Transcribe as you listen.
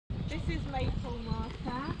This is maple,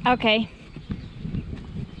 Martha. Okay.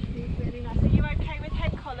 It's really nice. Are you okay with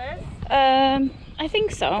head collars? I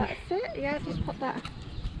think so. That's it. Yeah, just pop that.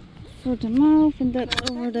 For the mouth and that's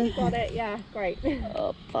over the... You got it, yeah, great.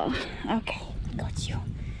 Oppa. Okay, got you.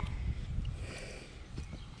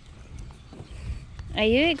 Are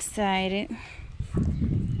you excited?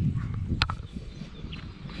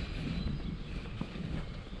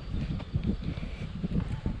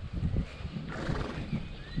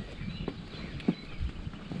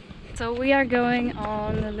 So we are going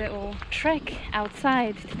on a little trek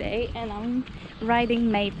outside today and I'm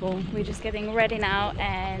riding Maple. We're just getting ready now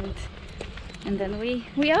and then we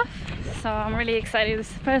off. So I'm really excited. This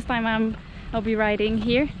is the first time I'll be riding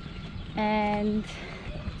here and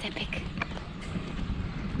it's epic.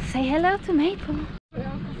 Say hello to Maple.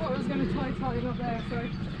 Yeah, I thought I was going to try tying up there, so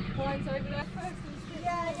Ryan's over there first.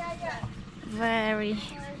 Yeah. Very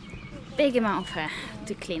big amount of hair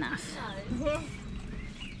to clean off.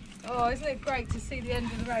 Oh, isn't it great to see the end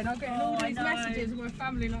of the rain? I'm getting all these messages from my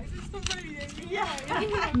family like, is it still raining? Yeah.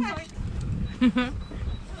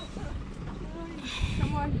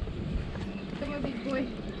 Come on, big boy.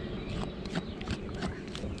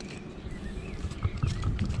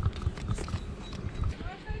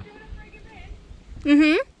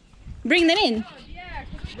 Bring them in. Yeah,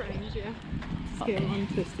 range, yeah. Just get them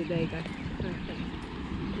untwisted, there you go. Perfect.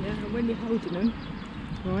 Yeah, and when you're holding them,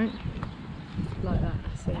 right, like that,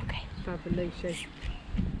 that's it. Okay. Fabulous.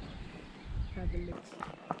 Fabulous.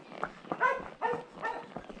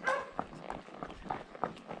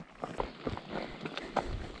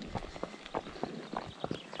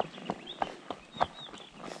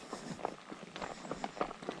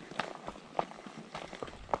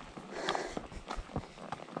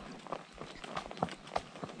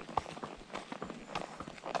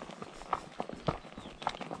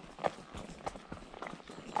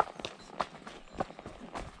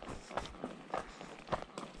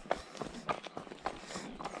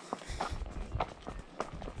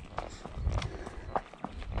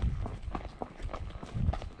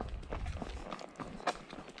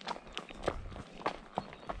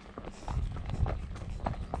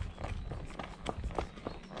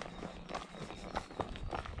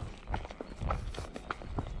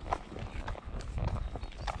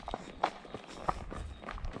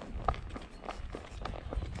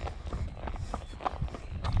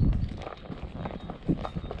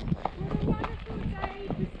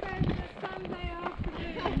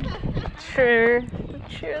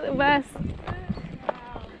 True, the best.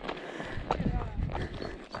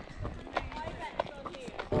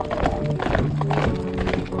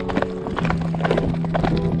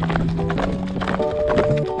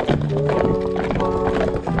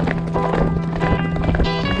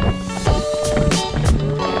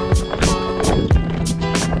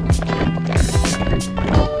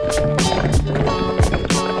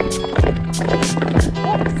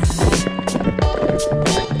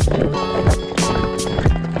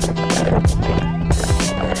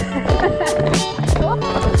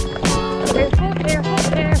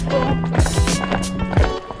 Careful.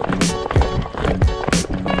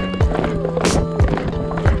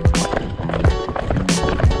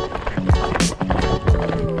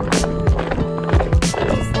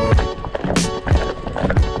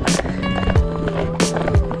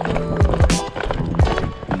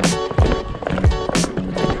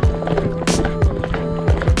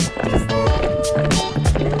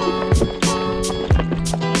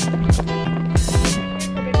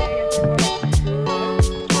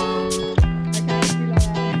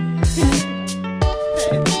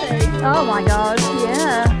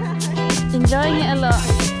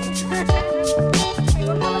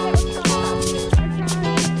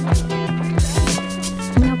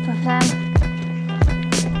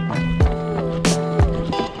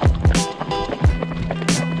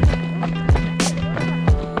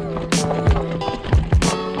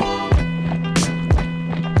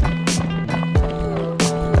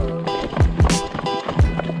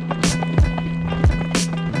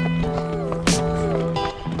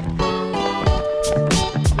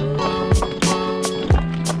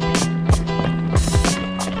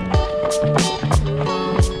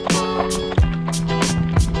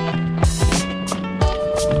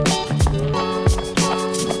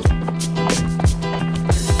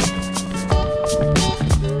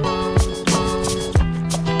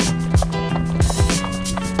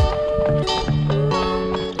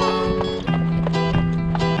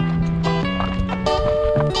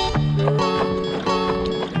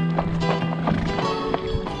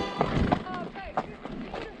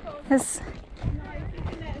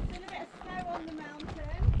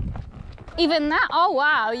 Even now? Oh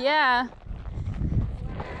wow, yeah.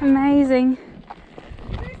 Amazing.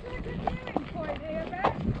 Is this like a viewing point here,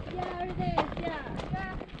 Beth? Yeah, it is, yeah.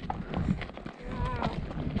 Yeah. Wow.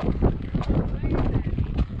 Amazing.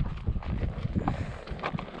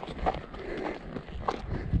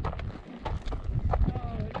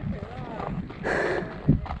 Oh, look at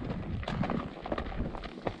that.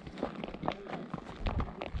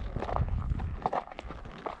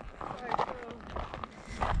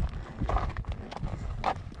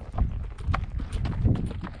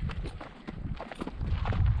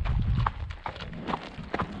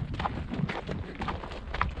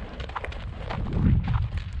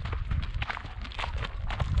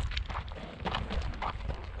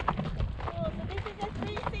 Oh, so this is a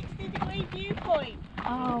 360-degree viewpoint.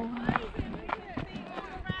 Oh. You can see all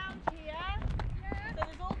around here. So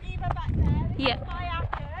there's all Giva back there. This Yeah. is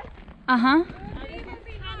kayakers. Uh-huh. And this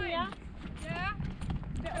is Tanya. Yeah.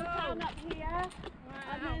 Little town up here.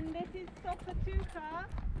 And then this is Sopatuka.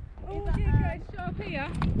 Oh, Is that, you guys show up here.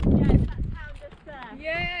 yeah, it's that town just there.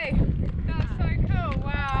 Yay! That's so cool.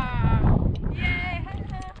 Wow. Yay!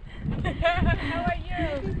 How are you?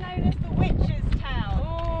 This is known as the Witches' Town.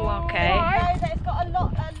 Oh, Okay. So that it's got a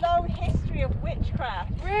long history of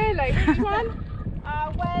witchcraft. Really? Which one?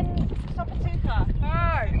 When Sopatuka, Oh,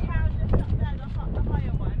 the town just up there, the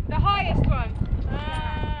higher one. the highest one.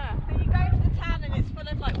 Ah. So you go to the town and it's full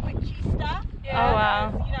of like witchy stuff. Yeah. Oh wow.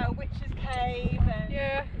 There's, you know, a witch's cave and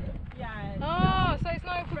Yeah. yeah. Oh, so it's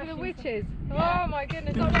known for the witches. Yeah. Oh my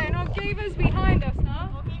goodness. Okay, and Giva's behind us now.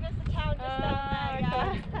 We'll give us the town just down there.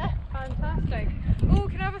 Okay. Yeah. Fantastic. Oh,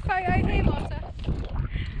 can I have a photo here, Martha?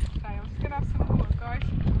 Okay, I'm just going to have some water, guys.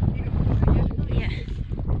 You got water, yeah?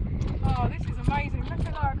 Yeah. Oh, this is amazing. Look at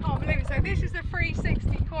that. I can't believe it. So this is the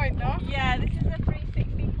 360 point, no? Yeah, this is a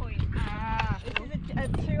 360 point. Ah. This is a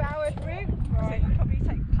 2-hour route. So Right. you probably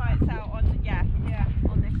take kites out on Yeah.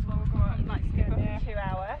 on this one for like skip up Yeah. in 2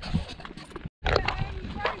 hours.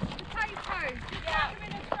 Roast potatoes. Yeah. Put them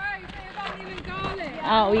in a tray, bit of onion and garlic.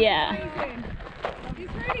 Oh yeah. Amazing.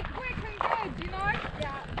 It's really quick and good, you know?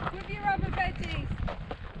 Yeah. With your other veggies.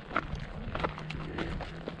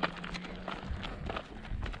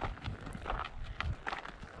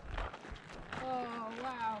 Oh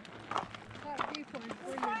wow. That viewpoint's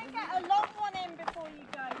We'll try and brilliant. get a long one in before you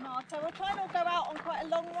go, Martha. We're trying to go out on quite a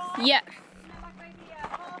long ride. Yeah. You know, like maybe a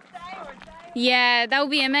half day or a day. Yeah, that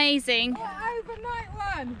would be amazing. Oh, overnight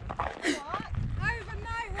one. What?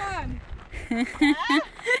 Overnight one.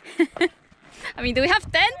 I mean, do we have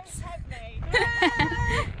Don't tents? tempt me.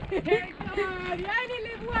 Come on, you only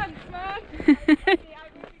live once, man. Yeah, I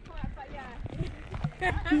would be quiet, but yeah.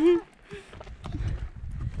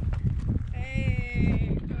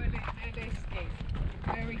 Hey,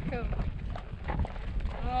 very cool.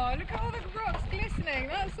 Oh, look at all the rocks glistening.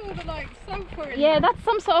 That's all the like sulphur in Yeah, them. that's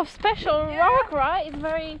some sort of special Yeah. rock, right? It's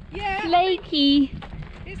very Yeah, flaky.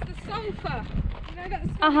 it's the sulphur. You know that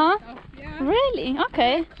sulphur Uh-huh. stuff? Yeah. Really?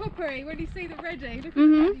 Okay. Coppery when you see the reddy. Look at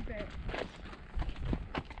Mhm. the reddy bit.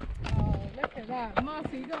 Oh, look at that.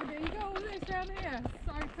 Marcy, you got all this down here.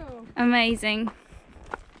 So cool. Amazing.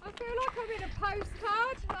 I feel like I'm in a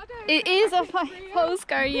postcard. I don't It know is if a I can see it.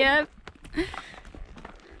 postcard, yeah.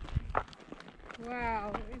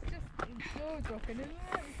 Wow, it's just jaw dropping, isn't it?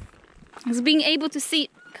 It's being able to see.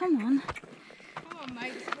 Come on. Come on,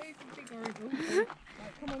 mate. It's way too big horrible. Right,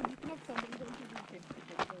 come on, you can have some, but you don't give me kids to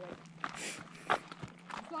take away.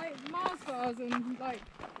 It's like Mars bars and like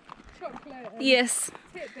chocolate and Yes.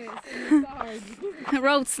 tidbits on the side.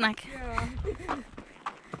 Road snack. Yeah.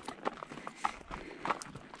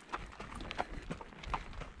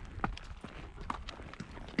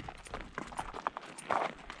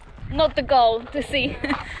 Not the goal to see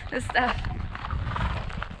the stuff.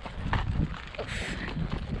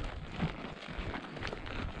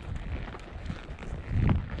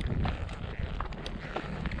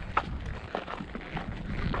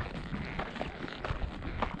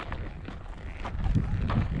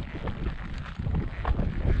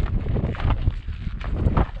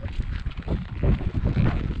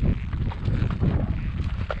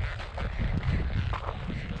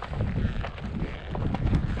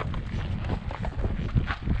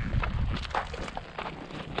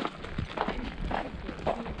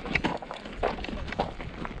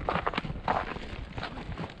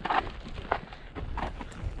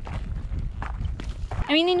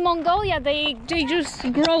 I mean, in Mongolia, they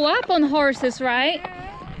just grow up on horses, right?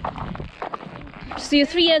 So you're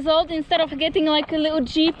 3 years old, instead of getting like a little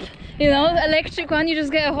jeep, you know, electric one, you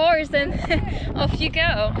just get a horse and off you go.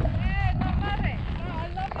 Yeah, nomadic. No, I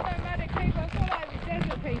love the nomadic people. I feel like the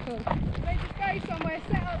desert people. They just go somewhere,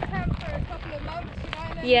 set up camp for a couple of months, you know,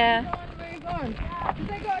 and then Yeah. go on and move on. Because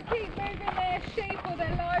they've got to keep moving their sheep or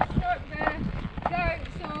their livestock, their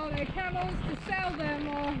goats or their camels to sell them,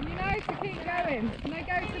 or, you know, to keep going. And they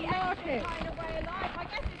go to market. Kind of way of life. I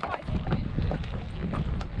guess it's quite simple.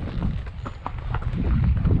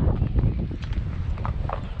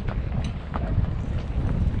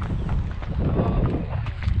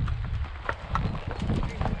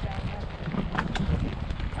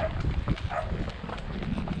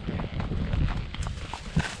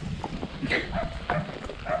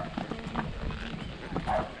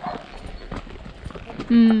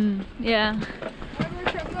 Yeah. I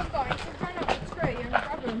wish I was going to run up the tree and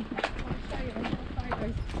grab them. I'll show you them. I'll show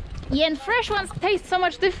you. Yeah, and fresh ones taste so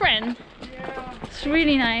much different. Yeah, It's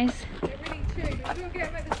really nice. they're really cheap. But we'll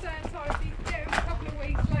get them at the same time. So you can get them a couple of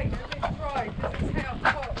weeks later, a bit dry, because it's out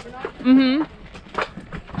hot, you know.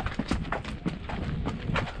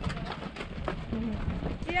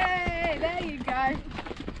 Yay, there you go.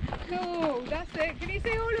 Cool, that's it. Can you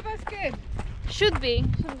see all of us good? Should be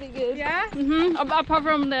good. Yeah? Apart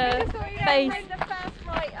from the Just so you know, face. Bring the first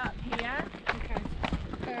right up here. Okay.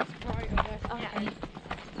 First right on this. Okay.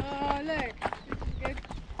 Oh, look. This is good.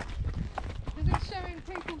 Because it's showing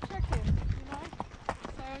people trekking, you know?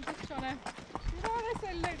 So I'm just trying to, you know, this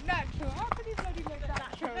will look natural. How can you bloody look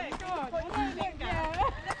natural? Look, Come on. point I your don't look, finger.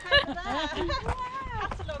 yeah.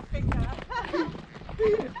 Catalogue finger.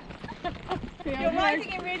 Yeah, You're no.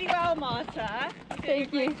 riding it really well, Marta.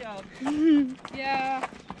 Thank Great you. job. Yeah.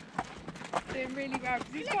 Doing really well.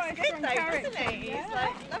 Because he's quite a Good strong though, character. doesn't he? Yeah. He's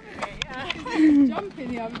like loving it. Yeah. He was jumping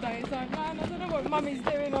the other day. It's like, man, I don't know what mummy's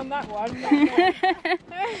doing on that one.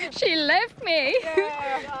 She left me.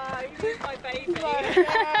 Yeah. Oh, he's my baby. Like,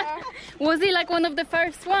 yeah. Was he like one of the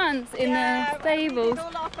first ones in Yeah, the stables? We did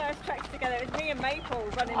all our first treks together. It was me and Maple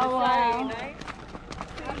running Oh, the wow. show, you know.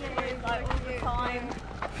 Like all the time.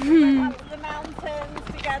 Hmm. We went up the mountains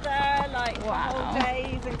together, like for Wow. whole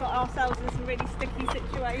days, and got ourselves in some really sticky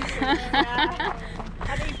situations. Yeah.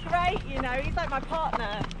 And he's great, you know. He's like my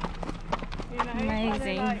partner. You know,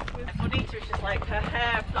 Amazing. Like, with Bonita, it's just like her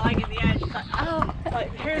hair flying in the air. She's like, oh, like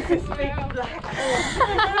who's this big black horse?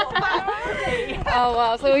 Oh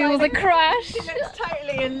wow, so it was a crash. She looks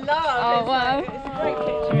totally in love. Oh, wow. It's a great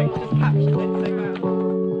picture. It just captures it.